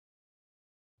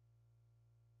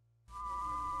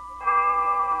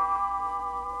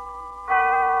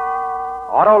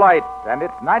Autolite and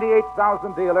its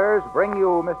 98,000 dealers bring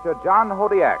you Mr. John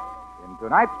Hodiak in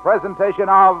tonight's presentation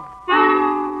of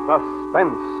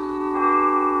Suspense.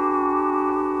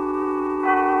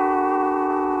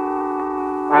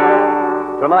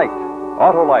 Tonight,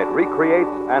 Autolite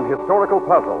recreates an historical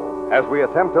puzzle as we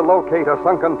attempt to locate a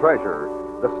sunken treasure.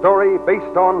 The story,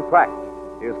 based on fact,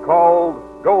 is called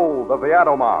Gold of the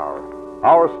Adomar.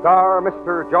 Our star,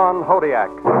 Mr. John Hodiak.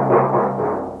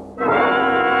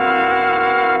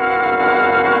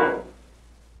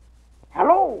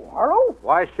 Hello?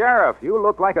 Why, Sheriff, you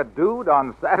look like a dude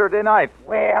on Saturday night.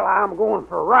 Well, I'm going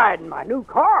for a ride in my new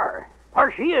car.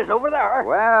 There she is over there.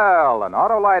 Well, an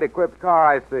Autolite-equipped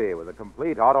car, I see, with a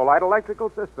complete Autolite electrical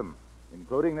system,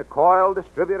 including the coil,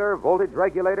 distributor, voltage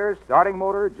regulator, starting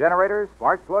motor, generator,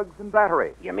 spark plugs, and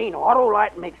battery. You mean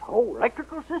Autolite makes whole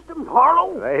electrical systems,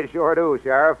 Harlow? They sure do,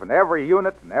 Sheriff, and every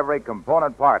unit and every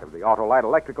component part of the Autolite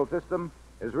electrical system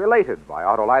is related by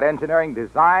Autolite engineering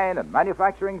design and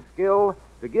manufacturing skill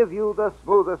to give you the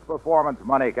smoothest performance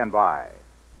money can buy.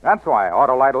 That's why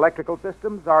Autolite electrical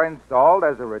systems are installed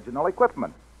as original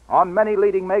equipment on many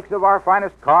leading makes of our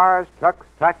finest cars, trucks,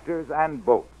 tractors, and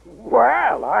boats.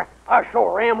 Well, I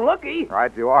sure am lucky.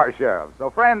 Right you are, Sheriff. So,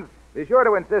 friends, be sure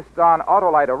to insist on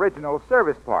Autolite original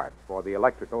service parts for the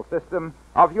electrical system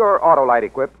of your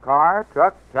Autolite-equipped car,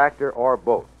 truck, tractor, or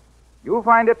boat. You'll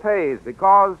find it pays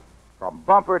because, from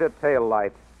bumper to tail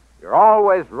light, you're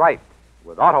always right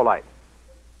with Autolite.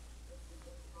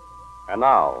 And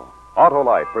now,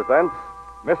 Autolite presents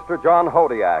Mr. John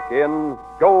Hodiak in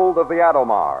Gold of the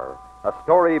Adomar, a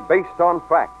story based on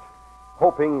fact,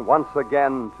 hoping once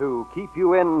again to keep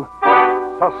you in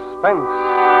suspense.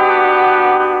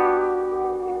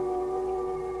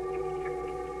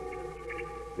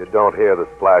 You don't hear the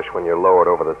splash when you're lowered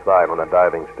over the side on a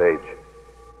diving stage.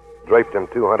 Draped in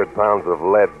 200 pounds of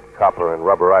lead, copper, and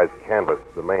rubberized canvas,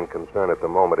 the main concern at the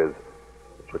moment is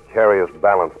the precarious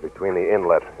balance between the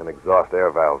inlet and exhaust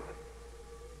air valves.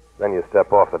 Then you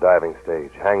step off the diving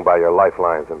stage, hang by your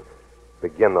lifelines, and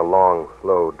begin the long,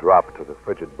 slow drop to the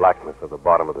frigid blackness of the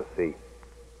bottom of the sea.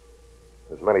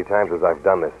 As many times as I've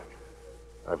done this,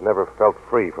 I've never felt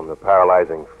free from the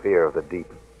paralyzing fear of the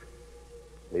deep.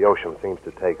 The ocean seems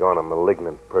to take on a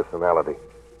malignant personality.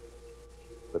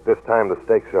 But this time the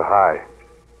stakes are high.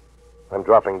 I'm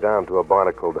dropping down to a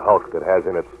barnacled hulk that has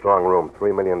in its strong room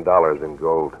 $3 million in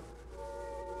gold.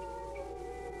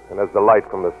 And as the light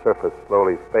from the surface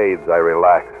slowly fades, I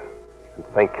relax and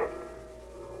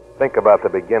think about the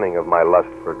beginning of my lust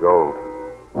for gold.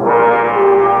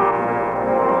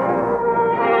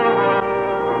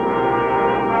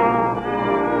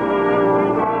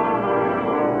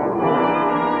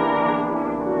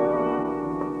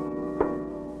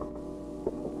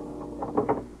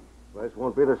 Place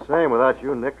won't be the same without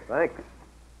you, Nick. Thanks.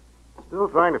 Still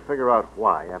trying to figure out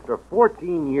why, after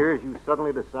 14 years, you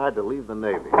suddenly decide to leave the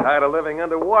Navy. Tired of living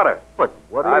underwater. But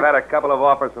what are I've you... had a couple of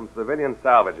offers from civilian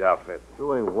salvage outfits.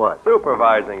 Doing what?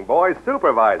 Supervising, boys,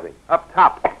 supervising. Up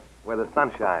top, where the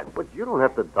sun shines. But you don't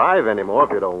have to dive anymore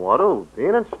if you don't want to. Be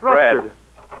an instructor.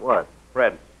 Fred. What?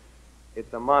 Fred,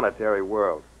 it's a monetary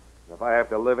world. If I have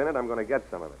to live in it, I'm going to get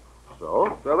some of it.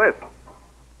 So? So this.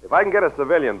 If I can get a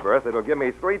civilian berth, it'll give me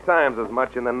 3 times as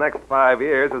much in the next 5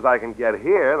 years as I can get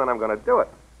here, then I'm going to do it.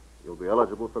 You'll be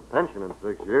eligible for pension in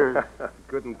 6 years.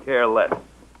 Couldn't care less.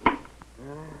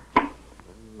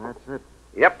 That's it.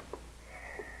 Yep.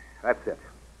 That's it.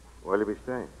 Where'll you be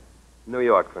staying? New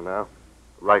York for now.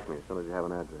 Write me as soon as you have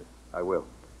an address. I will.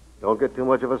 Don't get too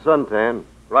much of a suntan.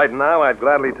 Right now, I'd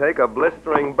gladly take a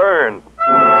blistering burn.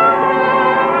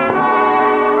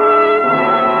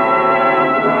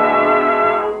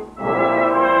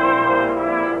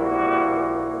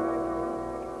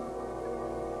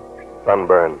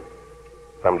 Sunburn.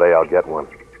 Someday I'll get one.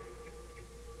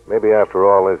 Maybe after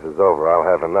all this is over, I'll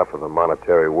have enough of the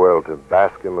monetary world to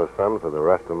bask in the sun for the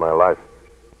rest of my life.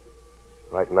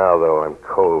 Right now, though, I'm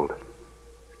cold.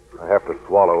 I have to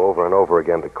swallow over and over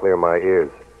again to clear my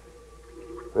ears.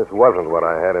 This wasn't what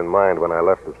I had in mind when I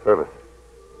left the service.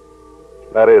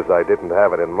 That is, I didn't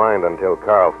have it in mind until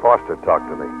Carl Foster talked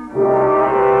to me.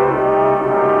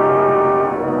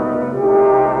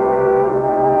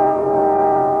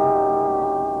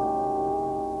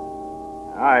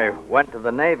 I went to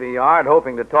the Navy Yard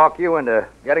hoping to talk you into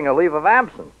getting a leave of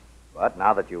absence. But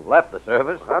now that you've left the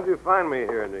service... How'd you find me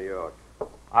here in New York?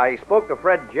 I spoke to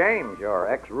Fred James, your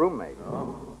ex-roommate.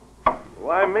 Oh.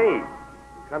 Why me?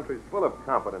 The country's full of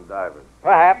competent divers.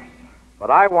 Perhaps. But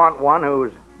I want one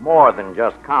who's more than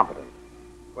just competent.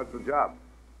 What's the job?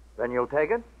 Then you'll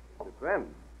take it? Depends.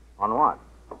 On what?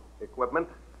 Equipment.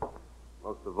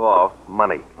 Most of all,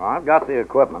 money. Well, I've got the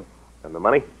equipment. And the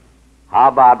money? How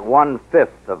about 1/5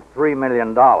 of $3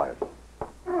 million?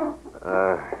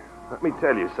 Let me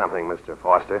tell you something, Mr.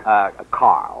 Foster.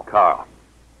 Carl. Carl.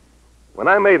 When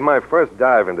I made my first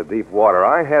dive into deep water,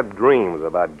 I had dreams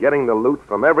about getting the loot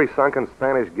from every sunken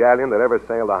Spanish galleon that ever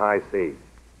sailed the high seas.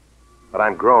 But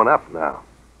I'm grown up now.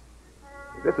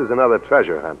 If this is another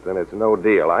treasure hunt, then it's no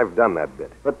deal. I've done that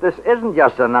bit. But this isn't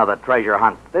just another treasure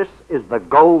hunt. This is the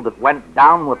gold that went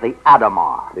down with the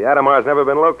Adomar. The Adomar's never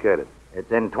been located.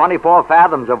 It's in 24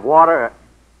 fathoms of water.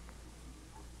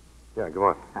 Yeah, go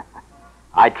on.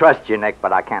 I trust you, Nick,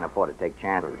 but I can't afford to take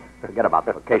chances. Forget about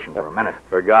the vacation for a minute.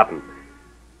 Forgotten.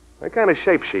 What kind of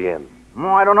shape she in? Oh,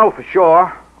 I don't know for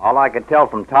sure. All I can tell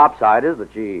from topside is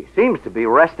that she seems to be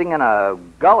resting in a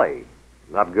gully.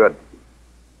 Not good.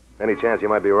 Any chance you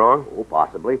might be wrong? Oh,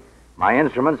 possibly. My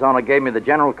instruments only gave me the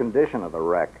general condition of the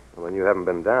wreck. Well, then you haven't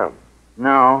been down.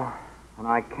 No, and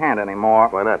I can't anymore.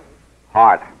 Why not?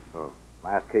 Heart. Oh.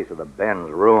 Last case of the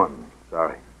Ben's ruined.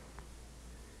 Sorry.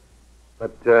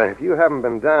 But if you haven't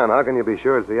been down, how can you be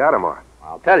sure it's the Adomar?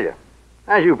 I'll tell you.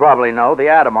 As you probably know, the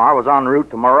Adomar was en route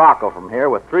to Morocco from here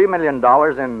with $3 million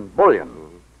in bullion.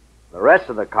 Mm-hmm. The rest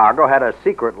of the cargo had a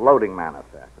secret loading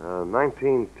manifest.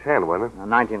 1910, wasn't it?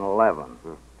 1911.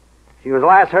 Hmm. She was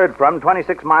last heard from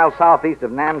 26 miles southeast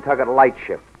of Nantucket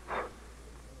Lightship.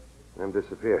 Then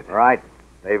disappeared. Right.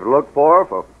 They've looked for her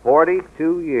for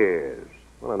 42 years.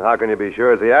 Well, then how can you be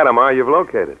sure it's the Adomar you've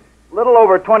located? A little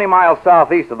over 20 miles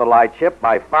southeast of the Lightship,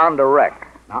 I found a wreck.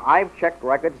 Now, I've checked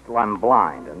records till I'm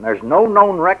blind, and there's no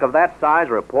known wreck of that size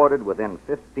reported within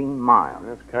 15 miles.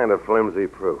 That's kind of flimsy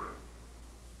proof.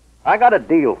 I got a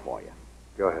deal for you.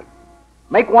 Go ahead.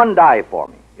 Make one dive for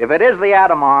me. If it is the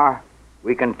Adomar,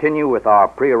 we continue with our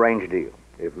prearranged deal.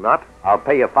 If not? I'll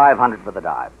pay you $500 for the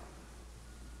dive.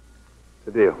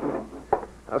 It's a deal.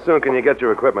 How soon can you get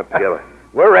your equipment together?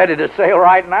 We're ready to sail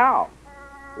right now.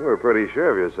 You were pretty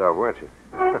sure of yourself, weren't you?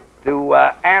 To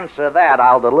answer that,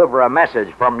 I'll deliver a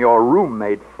message from your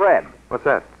roommate, Fred. What's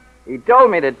that? He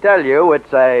told me to tell you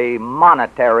it's a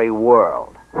monetary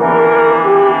world.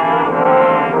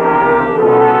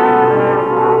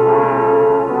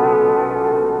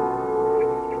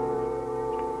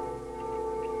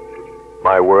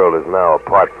 My world is now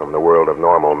apart from the world of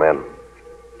normal men.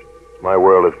 My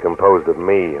world is composed of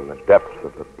me in the depths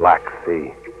of the Black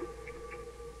Sea.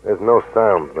 There's no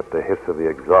sound but the hiss of the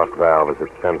exhaust valve as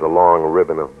it sends a long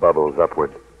ribbon of bubbles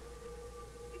upward.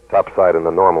 Topside in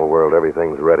the normal world,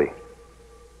 everything's ready.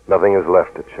 Nothing is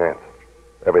left to chance.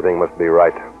 Everything must be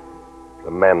right.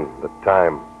 The men, the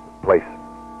time, the place,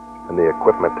 and the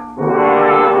equipment.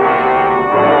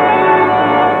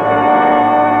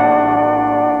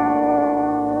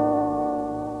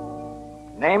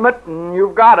 Name it, and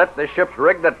you've got it. The ship's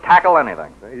rigged to tackle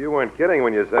anything. Hey, you weren't kidding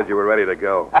when you said you were ready to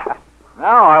go. No,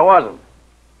 I wasn't.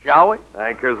 Shall we?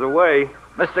 Anchor's away.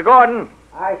 Mr. Gordon.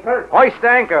 Aye, sir. Hoist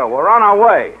anchor. We're on our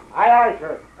way. Aye,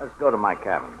 sir. Let's go to my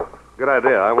cabin. Good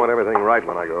idea. I want everything right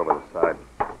when I go over the side.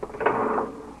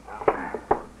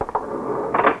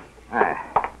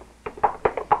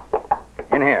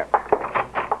 In here.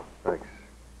 Thanks.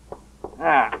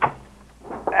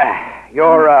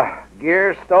 Your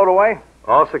gear stowed away?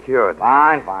 All secured.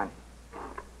 Fine.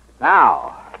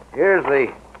 Now, here's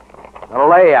the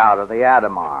layout of the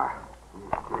Adomar.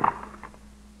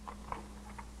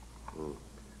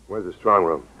 Where's the strong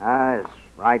room? It's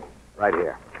right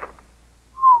here.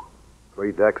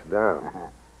 3 decks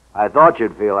down. I thought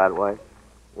you'd feel that way.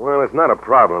 Well, it's not a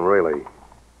problem, really.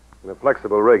 In a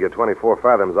flexible rig at 24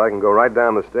 fathoms, I can go right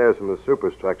down the stairs from the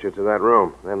superstructure to that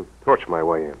room, then torch my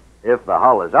way in. If the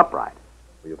hull is upright.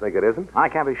 You think it isn't? I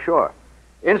can't be sure.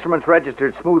 Instruments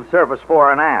registered smooth surface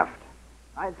fore and aft.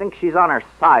 I think she's on her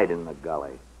side in the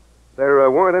gully.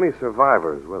 There weren't any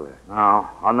survivors, were there? No.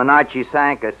 On the night she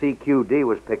sank, a CQD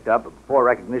was picked up, but before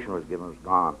recognition was given, it was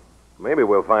gone. Maybe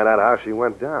we'll find out how she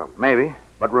went down. Maybe.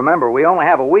 But remember, we only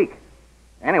have a week.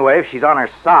 Anyway, if she's on her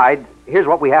side, here's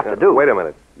what we have to do. Wait a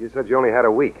minute. You said you only had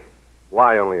a week.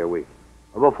 Why only a week?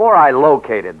 Before I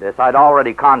located this, I'd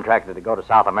already contracted to go to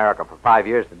South America for 5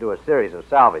 years to do a series of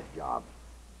salvage jobs.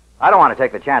 I don't want to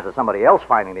take the chance of somebody else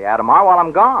finding the Adomar while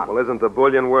I'm gone. Well, isn't the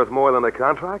bullion worth more than the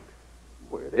contract?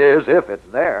 Well, it is, if it's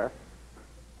there.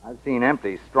 I've seen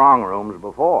empty strong rooms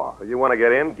before. So you want to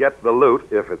get in, get the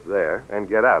loot, if it's there, and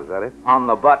get out, is that it? On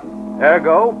the button.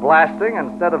 Ergo, blasting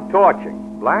instead of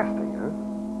torching. Blasting, huh?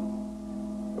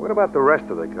 What about the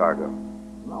rest of the cargo?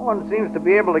 No one seems to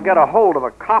be able to get a hold of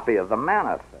a copy of the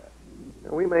manifest.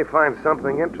 Now, we may find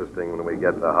something interesting when we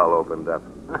get the hull opened up.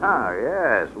 Ah,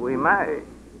 yes, we may.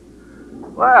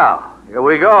 Well, here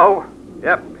we go.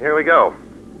 Yep, here we go.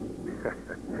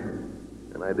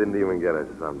 And I didn't even get a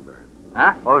sunburn.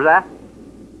 Huh? What was that?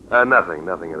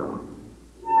 Nothing at all.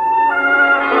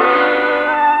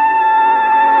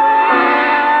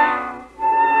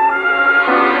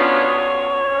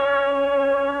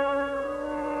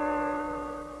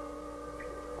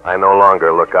 I no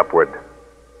longer look upward.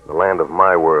 The land of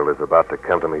my world is about to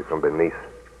come to me from beneath.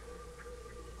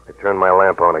 I turn my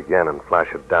lamp on again and flash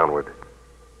it downward.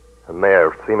 And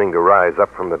there, seeming to rise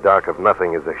up from the dark of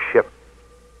nothing, is a ship.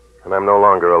 And I'm no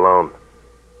longer alone.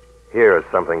 Here is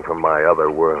something from my other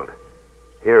world.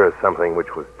 Here is something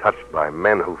which was touched by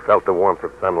men who felt the warmth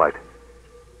of sunlight.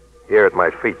 Here at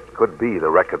my feet could be the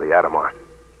wreck of the Adomar.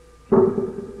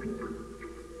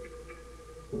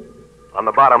 On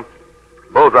the bottom,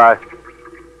 bullseye.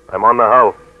 I'm on the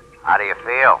hull. How do you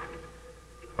feel?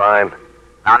 Fine.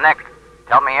 Now, Nick,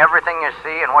 tell me everything you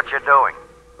see and what you're doing.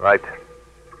 Right.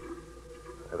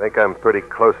 I think I'm pretty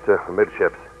close to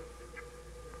amidships.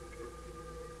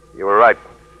 You were right.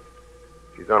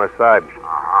 She's on her side.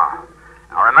 Uh-huh.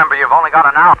 Now, remember, you've only got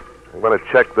an hour. I'm going to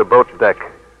check the boat deck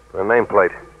for a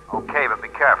nameplate. Okay, but be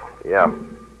careful. Yeah.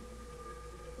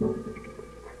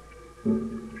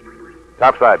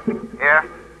 Topside. Here?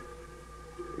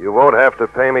 You won't have to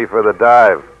pay me for the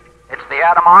dive. It's the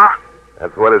Adomar?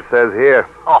 That's what it says here.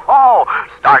 Oh,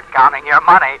 start counting your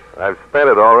money. I've spent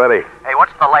it already. Hey,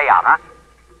 what's the layout, huh?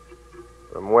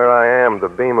 From where I am, the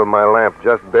beam of my lamp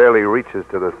just barely reaches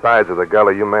to the sides of the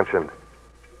gully you mentioned.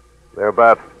 They're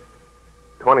about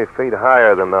 20 feet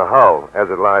higher than the hull as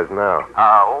it lies now.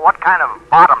 What kind of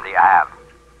bottom do you have?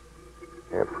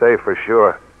 Can't say for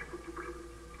sure.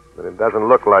 But it doesn't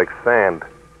look like sand.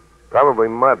 Probably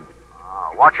mud.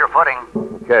 Watch your footing.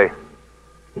 Okay.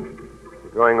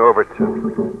 We're going over to...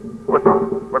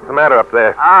 What's the matter up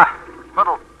there?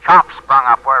 Little chop sprung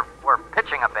up. We're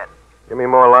pitching a bit. Give me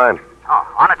more line.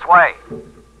 Oh, on its way.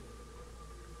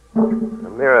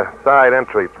 I'm near a side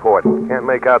entry port. Can't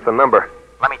make out the number.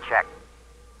 Let me check.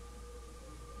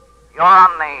 You're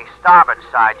on the starboard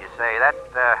side, you say. That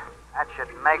should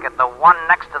make it the one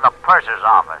next to the purser's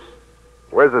office.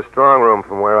 Where's the strong room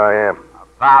from where I am?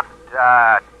 About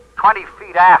 20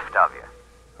 feet aft of you.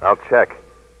 I'll check.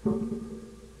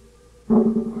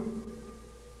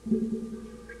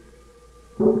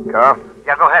 Carl?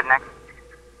 Yeah, go ahead, Nick.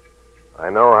 I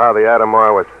know how the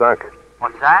Adomar was sunk.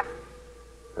 What's that?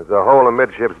 There's a hole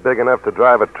amidships big enough to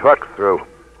drive a truck through.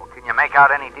 Well, can you make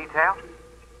out any detail?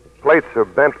 The plates are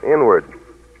bent inward.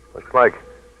 Looks like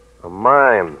a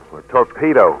mine or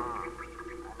torpedo.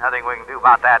 Nothing we can do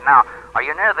about that now. Are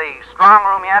you near the strong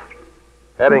room yet?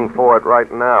 Heading for it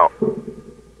right now.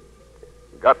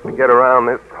 Got to get around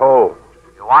this hole.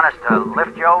 You want us to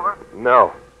lift you over?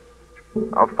 No.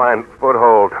 I'll find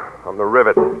foothold on the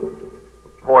rivets.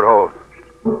 Portholes.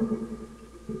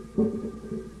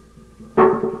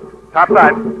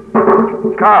 Topside.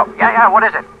 Carl. Yeah, what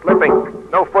is it? Slipping.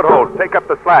 No foothold. Take up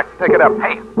the slack. Take it up.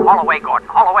 Hey, haul away, Gordon.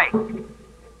 Haul away.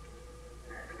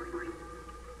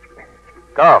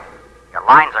 Carl. Your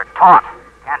lines are taut.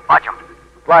 Can't budge them.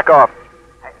 Slack off.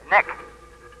 Hey, Nick.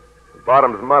 The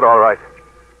bottom's mud, all right.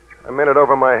 I'm in it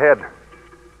over my head.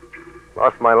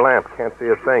 Lost my lamp. Can't see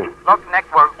a thing. Look, Nick,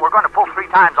 we're going to pull 3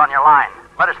 times on your line.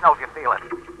 Let us know if you feel it.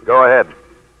 Go ahead.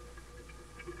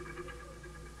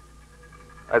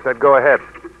 I said go ahead.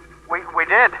 We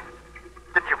did.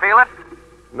 Didn't you feel it?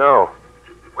 No.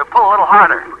 We'll pull a little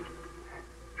harder.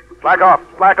 Slack off.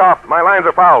 Slack off. My lines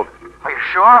are fouled. Are you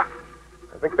sure?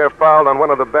 I think they're fouled on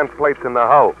one of the bent plates in the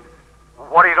hull.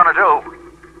 What are you going to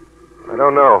do? I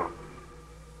don't know.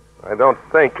 I don't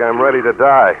think I'm ready to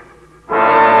die.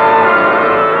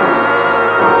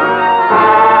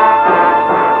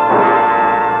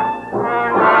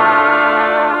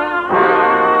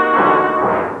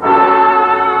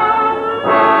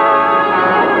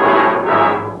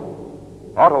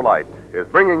 Autolite is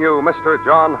bringing you Mr.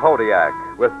 John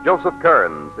Hodiak with Joseph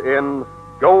Kearns in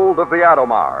Gold of the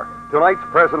Adomar, tonight's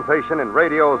presentation in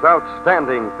radio's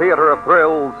outstanding theater of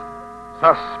thrills,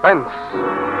 Suspense.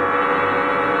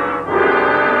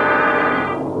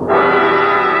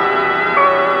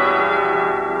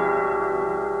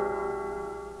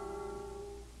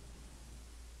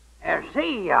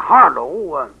 Say,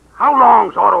 Harlow, how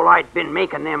long's Autolite been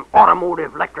making them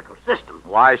automotive electrical systems?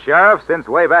 Why, Sheriff, since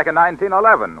way back in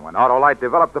 1911, when Autolite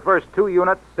developed the first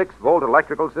 2-unit, 6-volt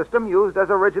electrical system used as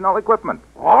original equipment.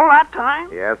 All that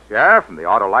time? Yes, Sheriff, and the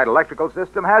Autolite electrical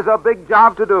system has a big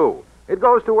job to do. It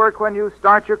goes to work when you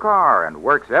start your car and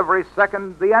works every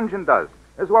second the engine does,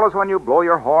 as well as when you blow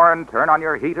your horn, turn on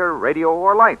your heater, radio,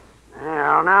 or lights.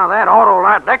 Well, now that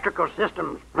Autolite electrical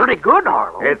system's pretty good,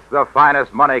 Harlow. It's the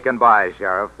finest money can buy,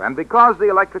 Sheriff. And because the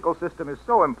electrical system is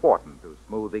so important to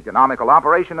smooth economical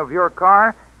operation of your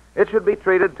car, it should be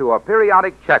treated to a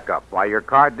periodic checkup by your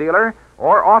car dealer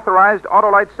or authorized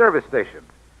Autolite service station.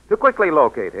 To quickly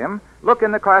locate him, look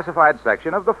in the classified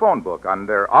section of the phone book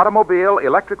under Automobile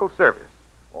Electrical Service,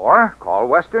 or call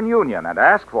Western Union and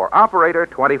ask for Operator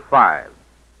 25.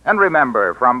 And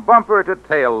remember, from bumper to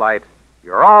tail light,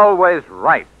 you're always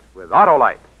right with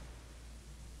Autolite.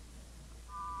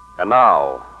 And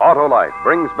now, Autolite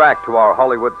brings back to our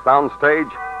Hollywood soundstage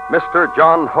Mr.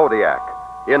 John Hodiak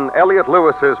in Elliot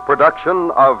Lewis's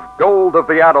production of Gold of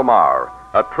the Adomar,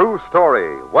 a true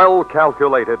story well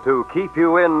calculated to keep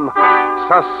you in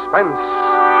suspense.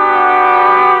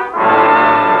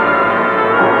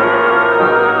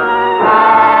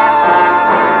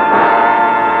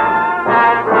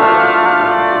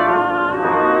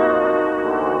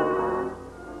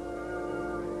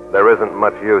 There isn't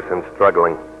much use in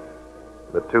struggling.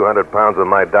 The 200 pounds of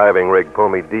my diving rig pull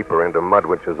me deeper into mud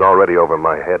which is already over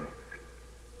my head.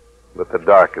 But the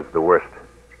dark is the worst.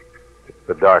 It's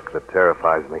the dark that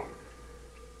terrifies me.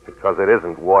 Because it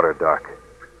isn't water dark.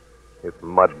 It's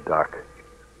mud dark.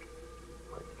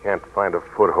 I can't find a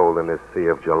foothold in this sea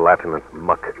of gelatinous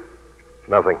muck.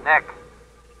 Nothing. Nick.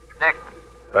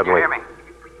 Suddenly, You hear me?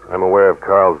 I'm aware of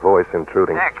Carl's voice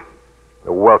intruding. Nick.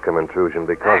 A welcome intrusion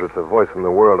because Nick. it's a voice from the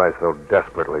world I so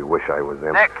desperately wish I was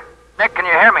in. Nick, can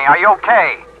you hear me? Are you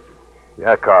okay?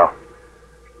 Yeah, Carl.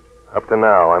 Up to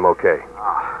now, I'm okay.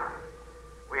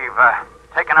 We've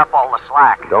taken up all the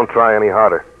slack. Don't try any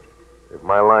harder. If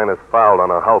my line is fouled on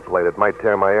a hull plate, it might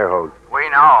tear my air hose. We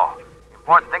know. The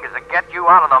important thing is to get you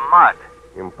out of the mud.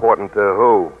 Important to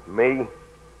who? Me?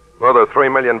 Or the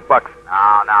 $3 million?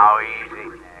 Now, easy,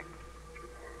 Nick.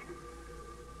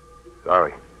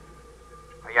 Sorry.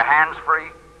 Are your hands free?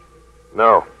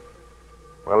 No.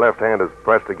 My left hand is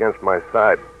pressed against my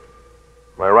side.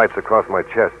 My right's across my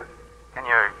chest. Can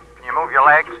you move your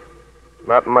legs?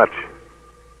 Not much.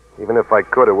 Even if I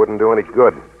could, it wouldn't do any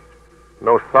good.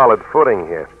 No solid footing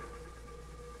here.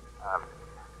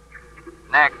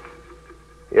 Nick,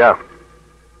 Yeah.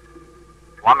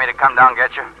 want me to come down and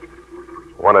get you?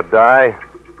 Want to die?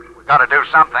 We got to do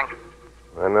something.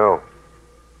 I know.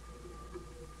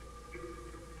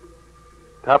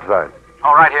 Topside.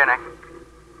 All right here, Nick.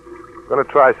 Gonna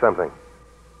try something.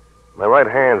 My right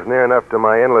hand's near enough to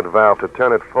my inlet valve to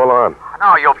turn it full on.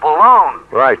 No, you'll balloon.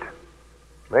 Right.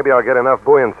 Maybe I'll get enough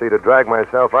buoyancy to drag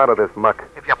myself out of this muck.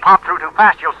 If you pop through too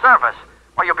fast, you'll surface.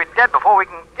 Or you'll be dead before we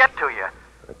can get to you.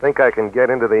 I think I can get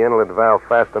into the inlet valve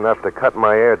fast enough to cut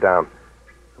my air down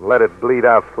and let it bleed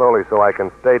out slowly so I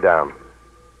can stay down.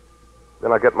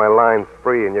 Then I'll get my lines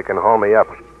free and you can haul me up.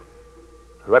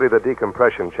 Ready the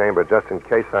decompression chamber just in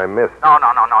case I miss. No.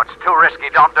 It's too risky.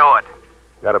 Don't do it.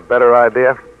 Got a better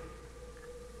idea?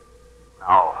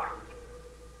 No.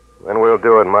 Then we'll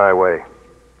do it my way.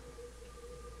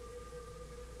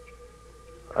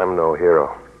 I'm no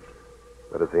hero,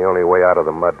 but it's the only way out of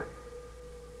the mud.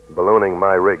 Ballooning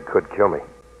my rig could kill me.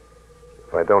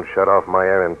 If I don't shut off my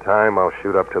air in time, I'll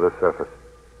shoot up to the surface.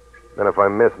 Then if I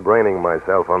miss braining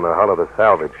myself on the hull of the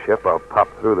salvage ship, I'll pop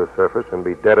through the surface and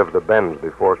be dead of the bends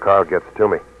before Carl gets to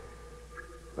me.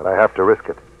 But I have to risk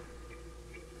it.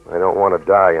 I don't want to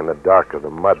die in the dark of the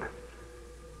mud.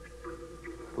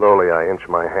 Slowly, I inch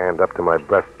my hand up to my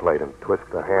breastplate and twist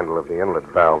the handle of the inlet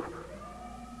valve.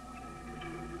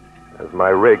 As my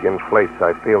rig inflates,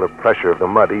 I feel the pressure of the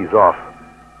mud ease off.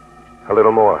 A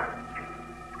little more.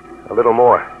 A little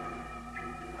more.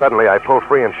 Suddenly, I pull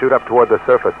free and shoot up toward the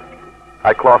surface.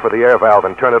 I claw for the air valve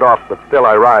and turn it off, but still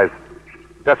I rise.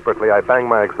 Desperately, I bang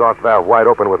my exhaust valve wide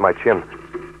open with my chin.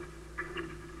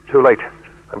 Too late.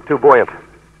 I'm too buoyant.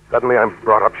 Suddenly, I'm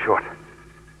brought up short.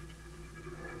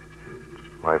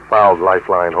 My fouled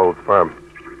lifeline holds firm.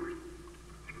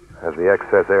 As the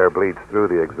excess air bleeds through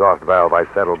the exhaust valve, I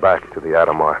settle back to the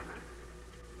Adomar.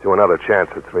 To another chance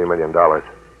at $3 million.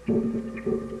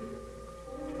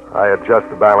 I adjust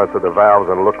the balance of the valves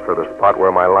and look for the spot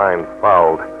where my line's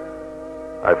fouled.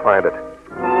 I find it.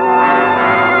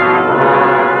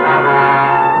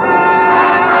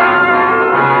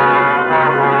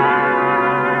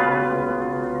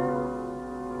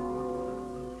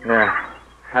 Here,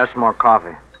 have some more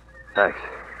coffee. Thanks.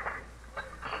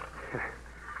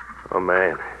 Oh,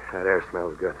 man, that air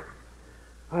smells good.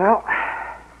 Well,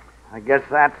 I guess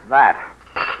that's that.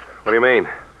 What do you mean?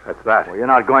 That's that. Well, you're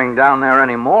not going down there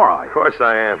anymore, are Of you? course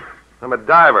I am. I'm a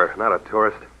diver, not a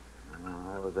tourist.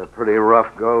 That was a pretty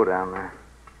rough go down there.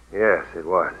 Yes, it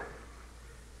was.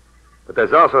 But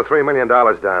there's also $3 million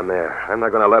down there. I'm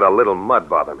not going to let a little mud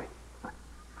bother me.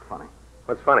 Funny.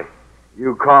 What's funny?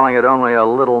 You calling it only a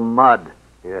little mud.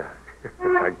 Yeah,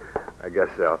 I guess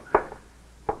so.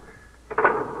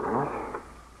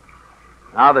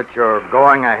 Now that you're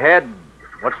going ahead,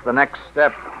 what's the next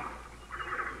step?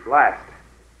 Blast.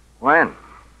 When?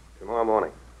 Tomorrow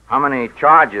morning. How many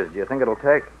charges do you think it'll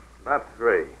take? About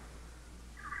 3.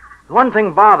 One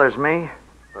thing bothers me.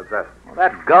 What's that? Well,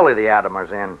 that gully the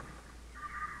Adomar's in.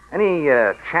 Any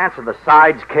chance of the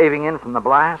sides caving in from the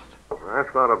blast? I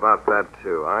thought about that,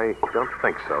 too. I don't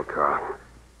think so, Carl.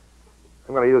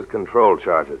 I'm going to use control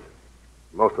charges.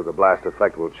 Most of the blast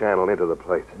effect will channel into the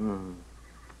plate.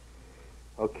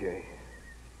 Okay.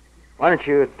 Why don't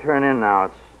you turn in now?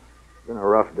 It's been a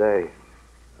rough day.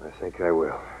 I think I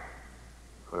will.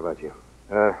 What about you?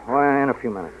 Well, in a few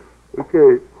minutes.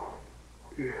 Okay.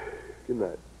 Good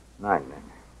night. Night, Nick.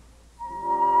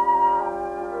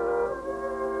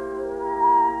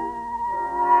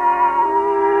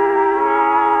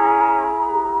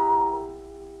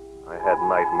 I had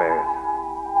nightmares.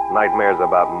 Nightmares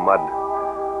about mud.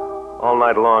 All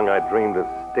night long I dreamed of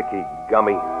sticky,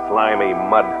 gummy, slimy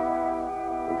mud.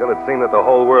 Until it seemed that the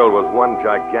whole world was one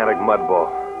gigantic mud ball.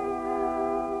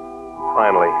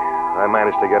 Finally, I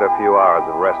managed to get a few hours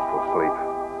of restful sleep.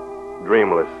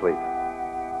 Dreamless sleep.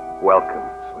 Welcome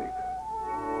sleep.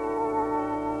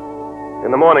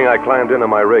 In the morning, I climbed into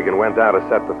my rig and went down to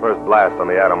set the first blast on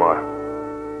the Adomar.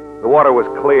 The water was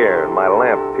clear, and my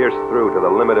lamp pierced through to the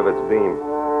limit of its beam.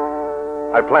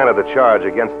 I planted the charge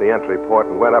against the entry port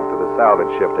and went up to the salvage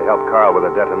ship to help Carl with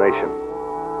the detonation.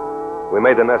 We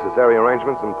made the necessary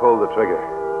arrangements and pulled the trigger.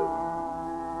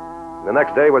 The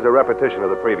next day was a repetition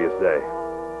of the previous day.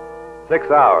 6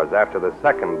 hours after the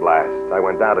second blast, I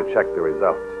went down to check the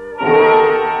results.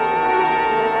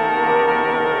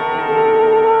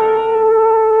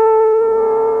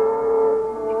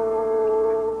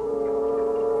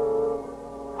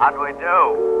 How'd we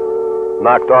do?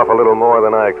 Knocked off a little more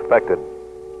than I expected.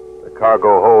 The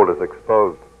cargo hold is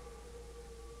exposed.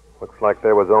 Looks like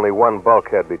there was only one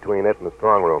bulkhead between it and the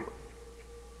strong room.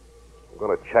 I'm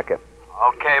going to check it.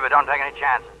 Okay, but don't take any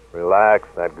chances. Relax.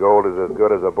 That gold is as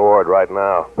good as aboard right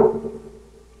now.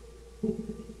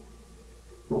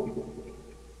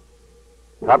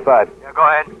 Topside. Yeah, go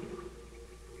ahead.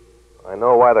 I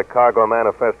know why the cargo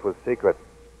manifest was secret.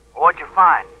 What'd you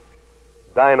find?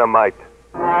 Dynamite.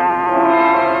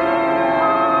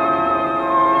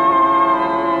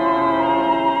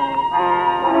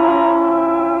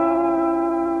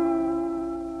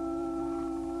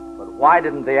 Why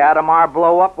didn't the Adomar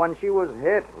blow up when she was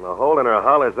hit? The hole in her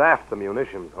hull is aft the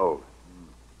munitions hold.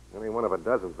 Any one of a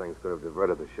dozen things could have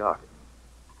diverted the shock.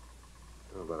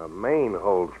 Oh, but a main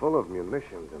hold full of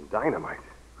munitions and dynamite.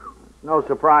 It's no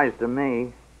surprise to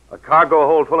me. A cargo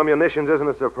hold full of munitions isn't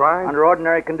a surprise? Under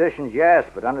ordinary conditions, yes,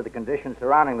 but under the conditions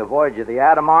surrounding the voyage of the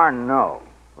Adomar, no.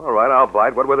 All right, I'll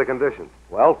bite. What were the conditions?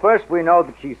 Well, first we know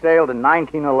that she sailed in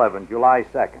 1911, July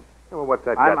 2nd. Well, what's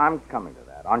that? I'm coming to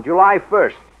that. On July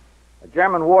 1st, a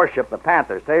German warship, the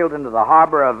Panther, sailed into the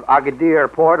harbor of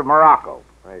Agadir, port of Morocco.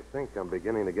 I think I'm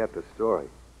beginning to get the story.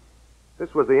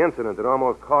 This was the incident that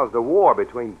almost caused a war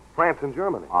between France and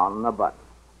Germany. On the button.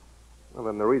 Well,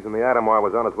 then the reason the Adomar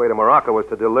was on its way to Morocco was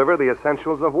to deliver the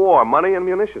essentials of war, money and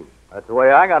munitions. That's the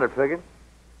way I got it figured.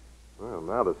 Well,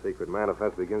 now the secret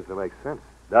manifest begins to make sense.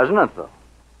 Doesn't it, though?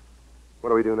 What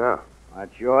do we do now?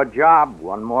 That's your job.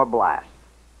 One more blast.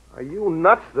 Are you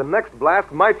nuts? The next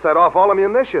blast might set off all the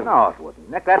munitions. No, it wouldn't,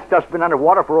 Nick. That stuff's been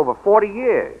underwater for over 40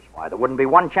 years. Why, there wouldn't be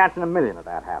one chance in a million of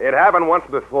that happening. It happened once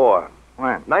before.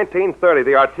 When? 1930,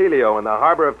 the Artilio in the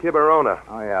harbor of Tiburona.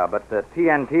 Oh, yeah, but the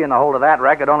TNT in the hold of that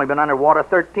wreck had only been underwater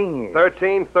 13 years.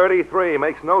 1333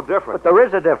 makes no difference. But there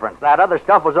is a difference. That other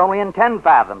stuff was only in 10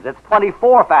 fathoms. It's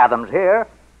 24 fathoms here.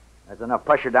 There's enough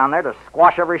pressure down there to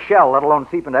squash every shell, let alone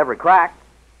seep into every crack.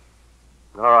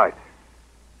 All right.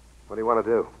 What do you want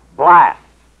to do? Blast.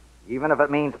 Even if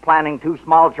it means planning 2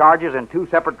 small charges in 2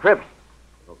 separate trips.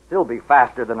 It'll still be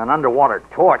faster than an underwater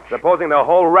torch. Supposing the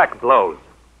whole wreck blows.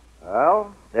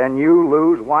 Well, then you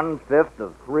lose 1/5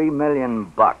 of $3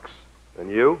 million.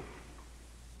 And you?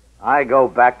 I go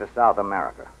back to South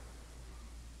America.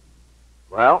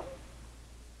 Well?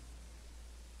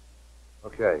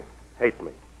 Okay. Hate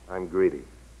me. I'm greedy.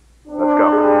 Let's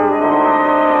go.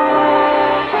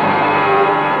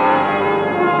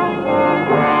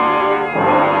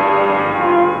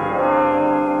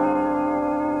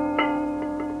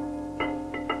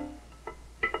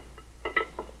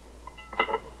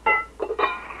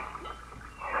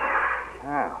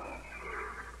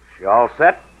 You all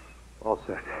set? All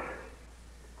set.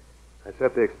 I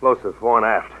set the explosive fore and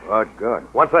aft. Good.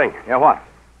 One thing. Yeah, what?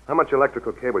 How much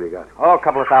electrical cable you got? Oh, a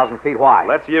couple of 1,000 feet. Why?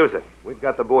 Let's use it. We've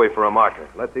got the buoy for a marker.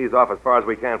 Let's ease off as far as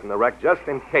we can from the wreck, just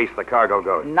in case the cargo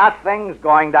goes. Nothing's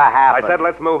going to happen. I said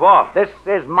let's move off. This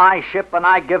is my ship, and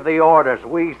I give the orders.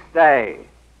 We stay.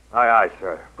 Aye, aye,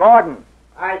 sir. Gordon,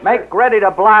 Aye, sir. make ready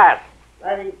to blast.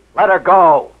 Ready. Let her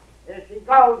go. Here she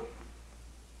goes.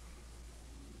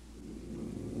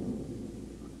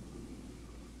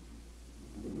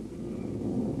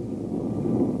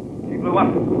 She blew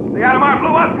up. The Adomar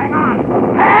blew up. Hang on.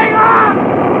 Hang on!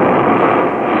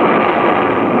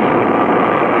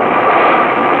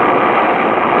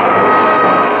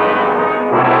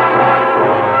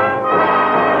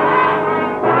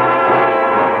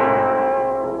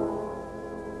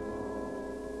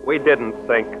 We didn't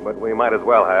sink, but we might as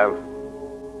well have.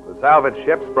 The salvage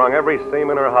ship sprung every seam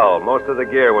in her hull. Most of the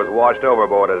gear was washed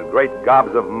overboard as great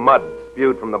gobs of mud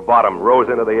spewed from the bottom rose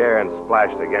into the air and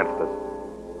splashed against us.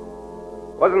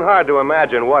 Wasn't hard to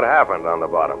imagine what happened on the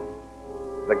bottom.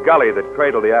 The gully that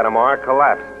cradled the Adomar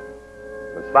collapsed.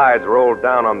 The sides rolled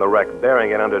down on the wreck,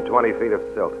 burying it under 20 feet of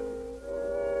silt.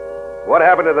 What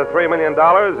happened to the $3 million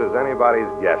is anybody's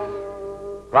guess.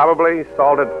 Probably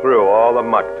salted through all the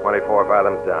muck 24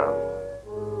 fathoms down.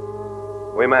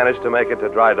 We managed to make it to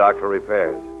dry dock for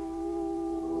repairs.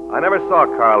 I never saw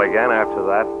Carl again after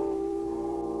that.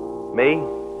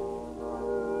 Me?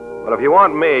 Well, if you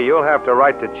want me, you'll have to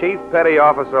write to Chief Petty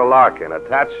Officer Larkin,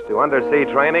 attached to Undersea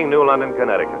Training, New London,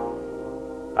 Connecticut.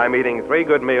 I'm eating 3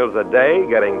 good meals a day,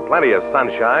 getting plenty of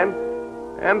sunshine,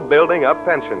 and building up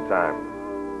pension time.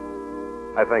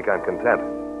 I think I'm content.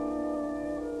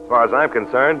 As far as I'm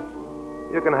concerned,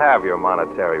 you can have your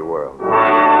monetary world.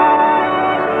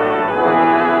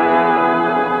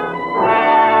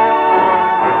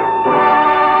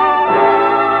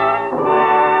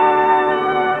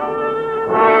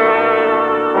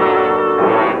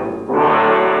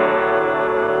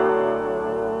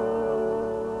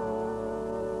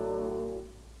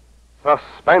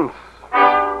 Suspense.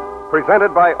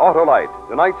 Presented by Autolite.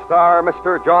 Tonight's star,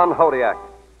 Mr. John Hodiak.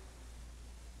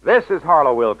 This is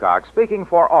Harlow Wilcox speaking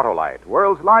for Autolite,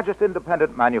 world's largest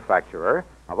independent manufacturer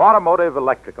of automotive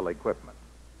electrical equipment.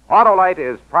 Autolite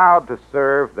is proud to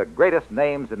serve the greatest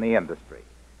names in the industry.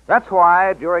 That's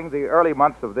why, during the early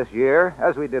months of this year,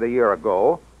 as we did a year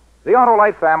ago, the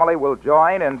Autolite family will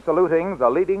join in saluting the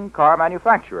leading car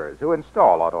manufacturers who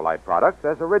install Autolite products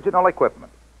as original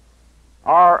equipment.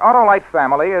 Our Autolite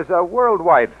family is a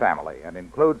worldwide family and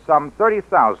includes some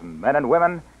 30,000 men and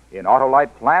women in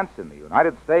Autolite plants in the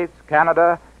United States,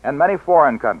 Canada, and many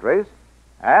foreign countries,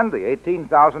 and the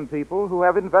 18,000 people who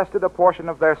have invested a portion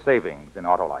of their savings in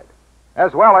Autolite,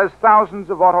 as well as thousands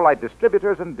of Autolite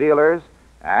distributors and dealers,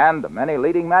 and the many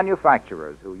leading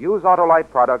manufacturers who use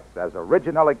Autolite products as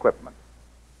original equipment.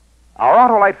 Our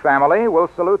Autolite family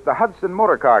will salute the Hudson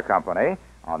Motor Car Company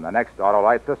on the next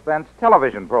Autolite Suspense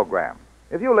television program.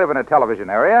 If you live in a television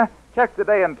area, check the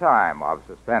day and time of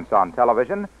Suspense on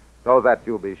television so that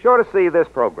you'll be sure to see this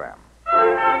program.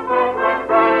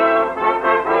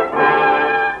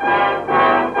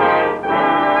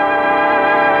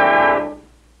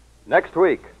 Next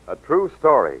week, a true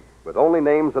story with only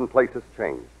names and places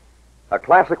changed. A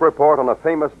classic report on a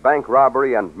famous bank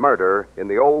robbery and murder in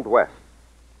the Old West.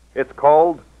 It's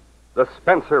called The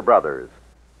Spencer Brothers.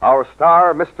 Our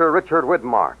star, Mr. Richard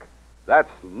Widmark.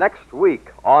 That's next week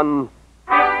on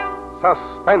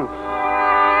Suspense.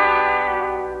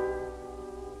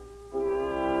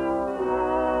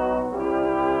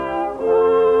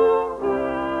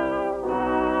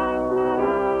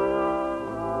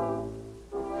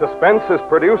 Suspense is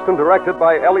produced and directed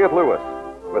by Elliott Lewis,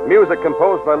 with music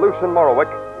composed by Lucien Morowick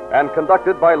and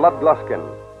conducted by Lud Gluskin.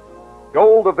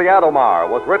 Gold of the Adomar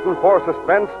was written for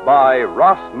Suspense by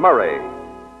Ross Murray.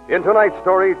 In tonight's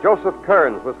story, Joseph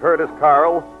Kearns was heard as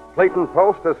Carl, Clayton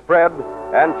Post as Fred,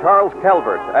 and Charles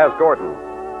Calvert as Gordon.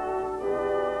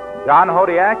 John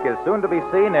Hodiak is soon to be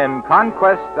seen in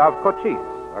Conquest of Cochise,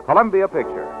 a Columbia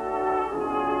picture.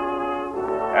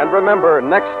 And remember,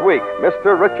 next week,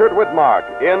 Mr. Richard Widmark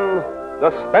in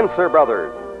The Spencer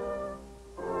Brothers.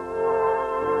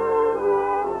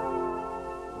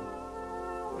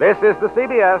 This is the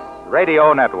CBS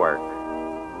Radio Network.